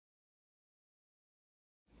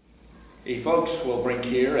Hey folks, Will Brink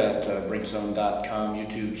here at brinkzone.com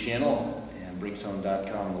YouTube channel and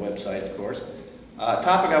brinkzone.com website, of course.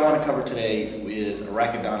 Topic I want to cover today is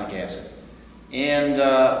arachidonic acid. And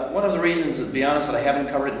one of the reasons, to be honest, that I haven't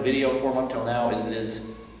covered it in video form up till now is it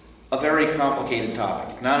is a very complicated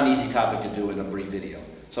topic. Not an easy topic to do in a brief video.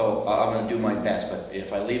 So I'm going to do my best, but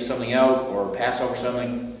if I leave something out or pass over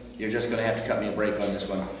something, you're just going to have to cut me a break on this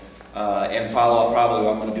one. And follow up, probably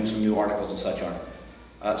I'm going to do some new articles and such on it.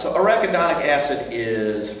 So arachidonic acid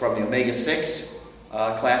is from the omega-6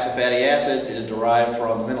 class of fatty acids. It is derived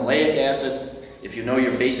from linoleic acid. If you know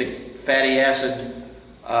your basic fatty acid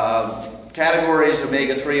categories,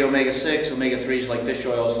 omega-3, omega-6, omega-3s like fish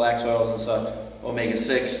oils, flax oils and such,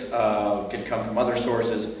 omega-6 can come from other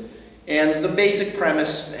sources. And the basic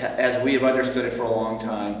premise, as we have understood it for a long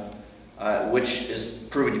time, which is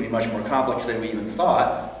proving to be much more complex than we even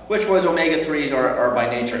thought, which was omega-3s are by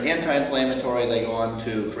nature anti-inflammatory. They go on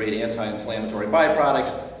to create anti-inflammatory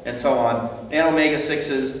byproducts and so on. And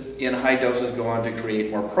omega-6s in high doses go on to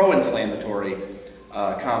create more pro-inflammatory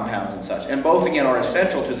compounds and such. And both, again, are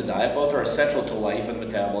essential to the diet. Both are essential to life and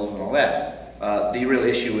metabolism and all that. The real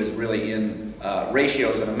issue is really in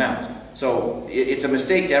ratios and amounts. So it's a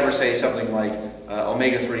mistake to ever say something like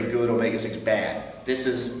omega-3 good, omega-6 bad. This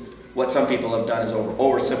is what some people have done is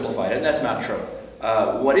oversimplified it, and that's not true.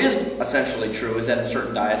 What is essentially true is that in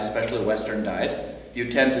certain diets, especially Western diets,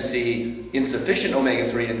 you tend to see insufficient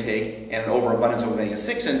omega-3 intake and an overabundance of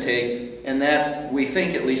omega-6 intake, and that, we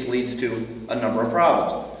think, at least leads to a number of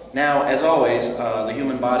problems. Now, as always, the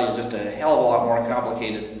human body is just a hell of a lot more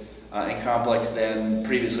complicated and complex than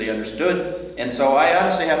previously understood, and so I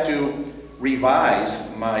honestly have to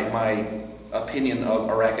revise my opinion of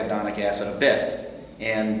arachidonic acid a bit,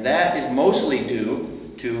 and that is mostly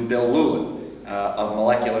due to Bill Lulin of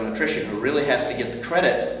Molecular Nutrition, who really has to get the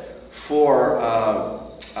credit for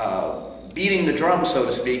beating the drum, so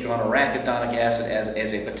to speak, on arachidonic acid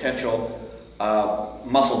as a potential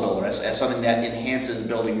muscle builder, as something that enhances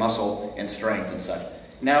building muscle and strength and such.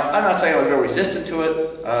 Now, I'm not saying I was real resistant to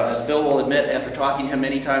it. As Bill will admit, after talking to him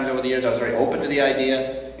many times over the years, I was very open to the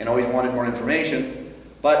idea and always wanted more information.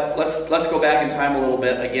 But let's go back in time a little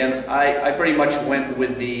bit. Again, I pretty much went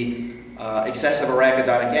with the excessive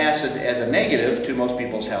arachidonic acid as a negative to most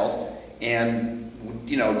people's health, and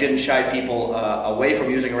didn't shy people away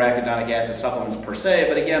from using arachidonic acid supplements per se.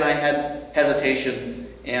 But again, I had hesitation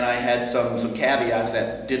and I had some caveats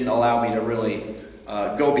that didn't allow me to really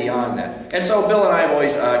go beyond that. And so Bill and I have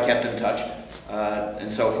always kept in touch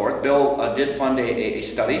and so forth. Bill did fund a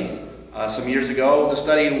study some years ago. The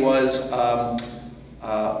study was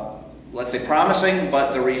let's say promising,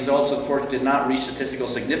 but the results unfortunately did not reach statistical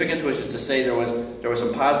significance, which is to say there was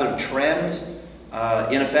some positive trends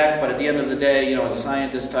in effect, but at the end of the day, as a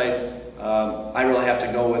scientist type, I really have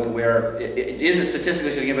to go with where is it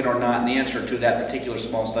statistically significant or not, and the answer to that particular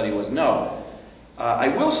small study was no. I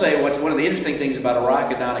will say one of the interesting things about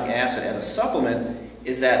arachidonic acid as a supplement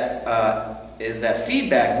is that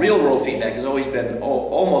feedback, real-world feedback, has always been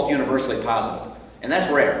almost universally positive, and that's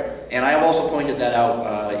rare. And I have also pointed that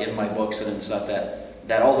out in my books and stuff,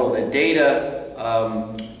 that although the data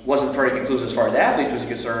wasn't very conclusive as far as athletes was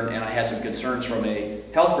concerned, and I had some concerns from a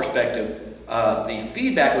health perspective, the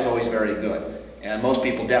feedback was always very good. And most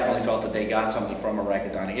people definitely felt that they got something from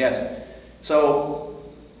arachidonic acid. So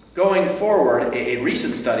going forward, a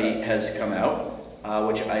recent study has come out,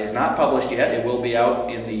 which is not published yet. It will be out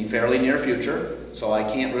in the fairly near future, so I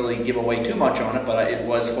can't really give away too much on it, but it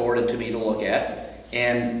was forwarded to me to look at.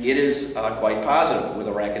 And it is quite positive with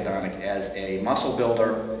arachidonic as a muscle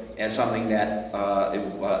builder, as something that,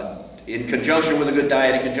 in conjunction with a good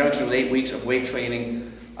diet, in conjunction with 8 weeks of weight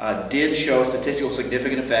training, did show statistical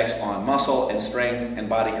significant effects on muscle and strength and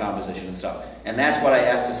body composition and stuff. And that's what I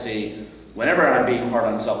ask to see whenever I'm being hard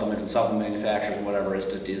on supplements and supplement manufacturers and whatever, is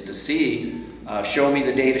to see, show me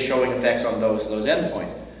the data showing effects on those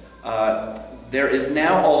endpoints. There is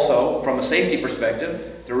now also, from a safety perspective,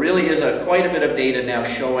 there really is quite a bit of data now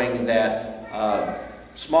showing that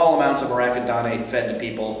small amounts of arachidonate fed to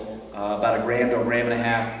people, about a gram to a gram and a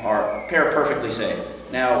half, are perfectly safe.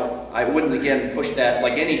 Now, I wouldn't, again, push that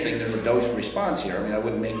like anything. There's a dose response here. I mean, I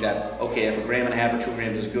wouldn't make that, okay, if a gram and a half or 2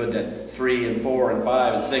 grams is good, then 3 and 4 and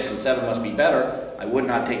 5 and 6 and 7 must be better. I would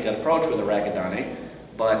not take that approach with arachidonate,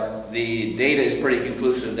 but the data is pretty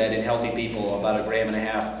conclusive that in healthy people, about a gram and a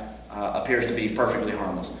half appears to be perfectly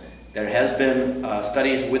harmless. There has been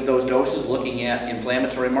studies with those doses looking at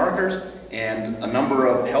inflammatory markers and a number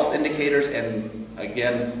of health indicators, and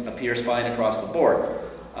again, appears fine across the board.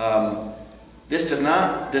 This does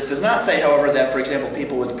not say, however, that, for example,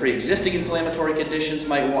 people with pre-existing inflammatory conditions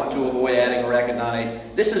might want to avoid adding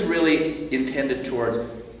arachidonate. This is really intended towards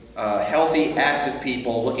healthy, active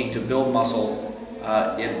people looking to build muscle.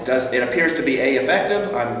 It appears to be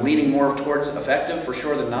effective. I'm leaning more towards effective for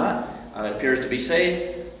sure than not. It appears to be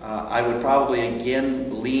safe. I would probably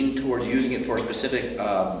again lean towards using it for specific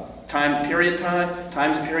times period.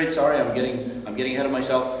 Sorry, I'm getting ahead of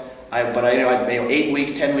myself. But 8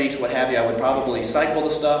 weeks, 10 weeks, what have you, I would probably cycle the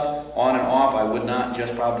stuff on and off. I would not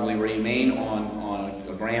just probably remain on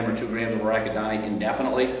a gram or 2 grams of arachidonate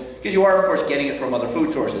indefinitely, because you are, of course, getting it from other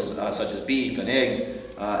food sources, such as beef and eggs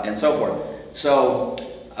and so forth. So,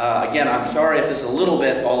 again, I'm sorry if this is a little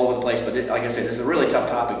bit all over the place, but like I say, this is a really tough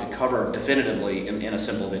topic to cover definitively in a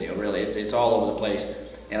simple video. Really, it's all over the place,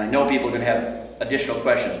 and I know people are going to have additional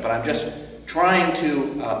questions, but I'm just trying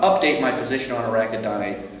to update my position on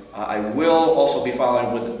arachidonate. I will also be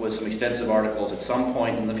following with some extensive articles at some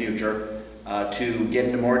point in the future to get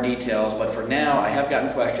into more details, but for now I have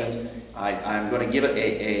gotten questions. I'm going to give it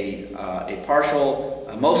a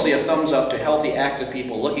partial, mostly a thumbs up to healthy, active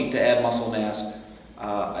people looking to add muscle mass.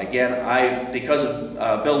 Again, because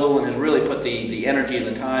Bill Lewin has really put the energy and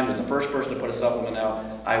the time, as the first person to put a supplement out,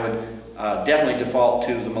 I would definitely default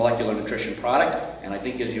to the molecular nutrition product, and I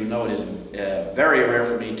think, as you know, it is very rare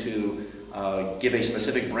for me to give a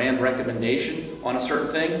specific brand recommendation on a certain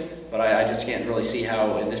thing, but I just can't really see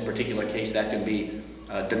how in this particular case that can be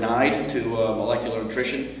denied to molecular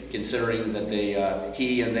nutrition, considering that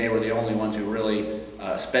he and they were the only ones who really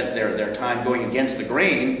spent their time going against the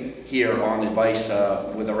grain here on advice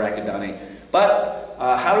with arachidonate. But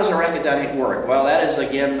how does arachidonate work? Well, that is,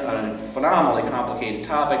 again, a phenomenally complicated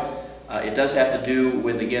topic. It does have to do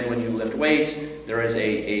with, again, when you lift weights, there is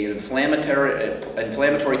an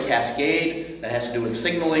inflammatory cascade that has to do with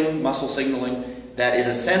signaling, muscle signaling, that is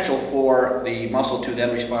essential for the muscle to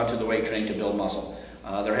then respond to the weight training to build muscle.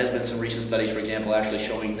 There has been some recent studies, for example, actually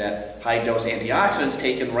showing that high-dose antioxidants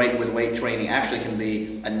taken right with weight training actually can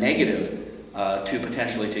be a negative to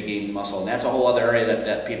potentially to gaining muscle. And that's a whole other area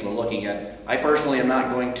that people are looking at. I personally am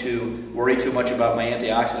not going to worry too much about my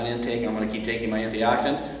antioxidant intake. I'm going to keep taking my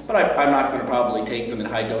antioxidants, but I'm not going to probably take them in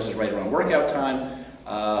high doses right around workout time.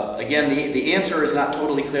 Again, the answer is not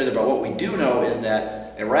totally clear there, but what we do know is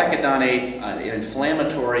that arachidonate, an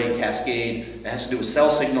inflammatory cascade that has to do with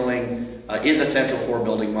cell signaling, is essential for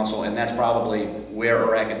building muscle, and that's probably where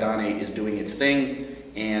arachidonate is doing its thing.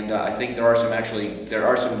 And I think there are some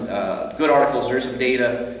good articles, there is some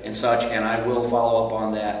data and such, and I will follow up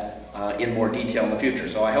on that in more detail in the future.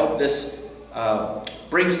 So I hope this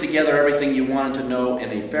brings together everything you wanted to know in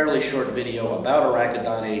a fairly short video about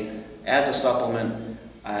arachidonate as a supplement,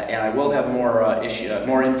 and I will have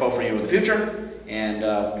more info for you in the future. And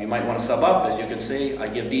you might want to sub up. As you can see, I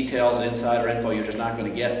give details and insider info you're just not going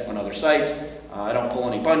to get on other sites. I don't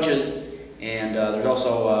pull any punches. And there's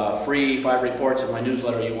also free 5 reports in my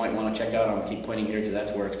newsletter you might want to check out. I'm going to keep pointing here because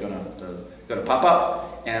that's where it's going to pop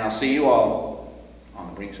up. And I'll see you all on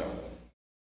the Brink Zone.